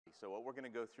So what we're going to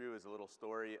go through is a little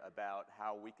story about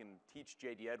how we can teach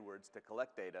J.D. Edwards to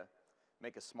collect data,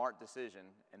 make a smart decision,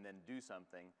 and then do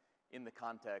something in the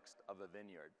context of a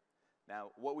vineyard.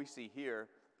 Now, what we see here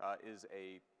is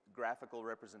a graphical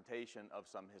representation of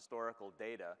some historical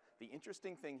data. The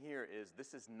interesting thing here is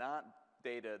this is not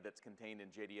data that's contained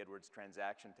in J.D. Edwards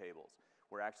transaction tables.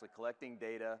 We're actually collecting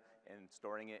data and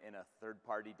storing it in a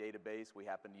third-party database. We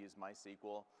happen to use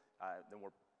MySQL. Then we're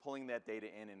pulling that data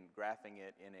in and graphing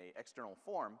it in an external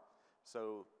form.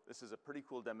 So this is a pretty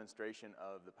cool demonstration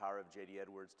of the power of J.D.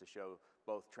 Edwards to show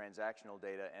both transactional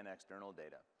data and external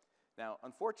data. Now,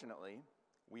 unfortunately,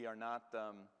 we are not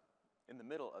in the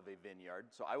middle of a vineyard,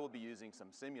 so I will be using some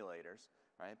simulators,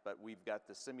 right? But we've got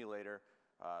the simulator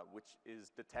which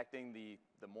is detecting the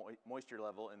moisture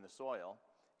level in the soil,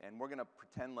 and we're going to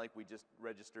pretend like we just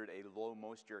registered a low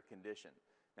moisture condition.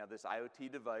 Now, this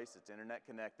IoT device, it's internet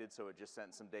connected, so it just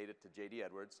sent some data to J.D.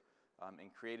 Edwards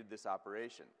and created this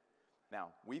operation. Now,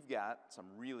 we've got some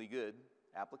really good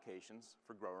applications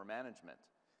for grower management,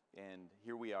 and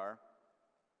here we are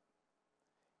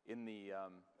in the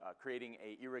creating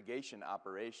a irrigation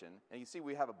operation. And you see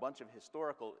we have a bunch of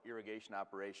historical irrigation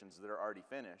operations that are already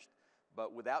finished,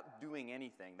 but without doing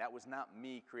anything. That was not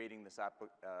me creating this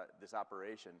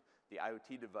operation. The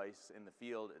IoT device in the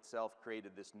field itself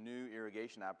created this new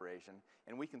irrigation operation,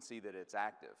 and we can see that it's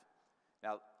active.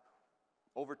 Now,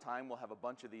 over time, we'll have a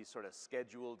bunch of these sort of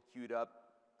scheduled, queued up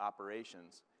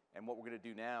operations. And what we're going to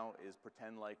do now is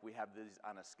pretend like we have these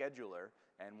on a scheduler,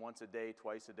 and once a day,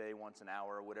 twice a day, once an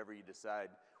hour, whatever you decide,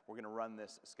 we're going to run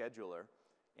this scheduler.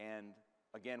 And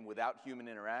again, without human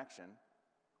interaction,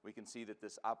 we can see that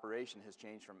this operation has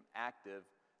changed from active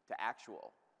to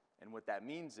actual. And what that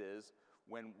means is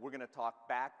when we're going to talk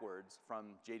backwards from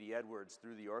J.D. Edwards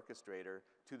through the Orchestrator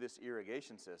to this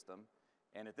irrigation system,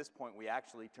 and at this point, we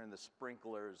actually turn the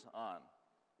sprinklers on.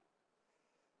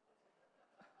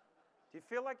 Do you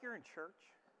feel like you're in church?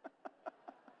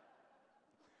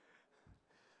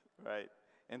 Right.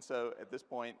 And so at this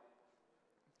point,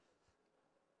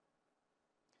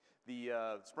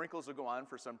 the sprinkles will go on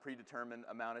for some predetermined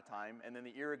amount of time, and then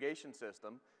the irrigation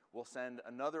system will send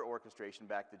another orchestration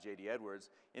back to J.D. Edwards,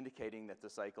 indicating that the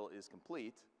cycle is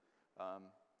complete.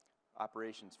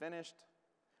 Operation's finished.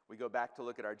 We go back to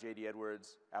look at our J.D.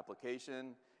 Edwards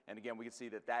application, and again, we can see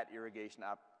that that irrigation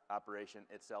operation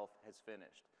itself has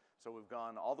finished. So we've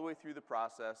gone all the way through the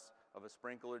process of a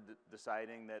sprinkler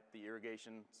deciding that the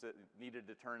irrigation needed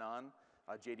to turn on,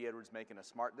 J.D. Edwards making a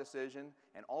smart decision,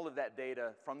 and all of that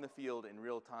data from the field in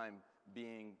real time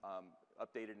being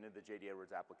updated into the J.D.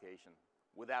 Edwards application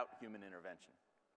without human intervention.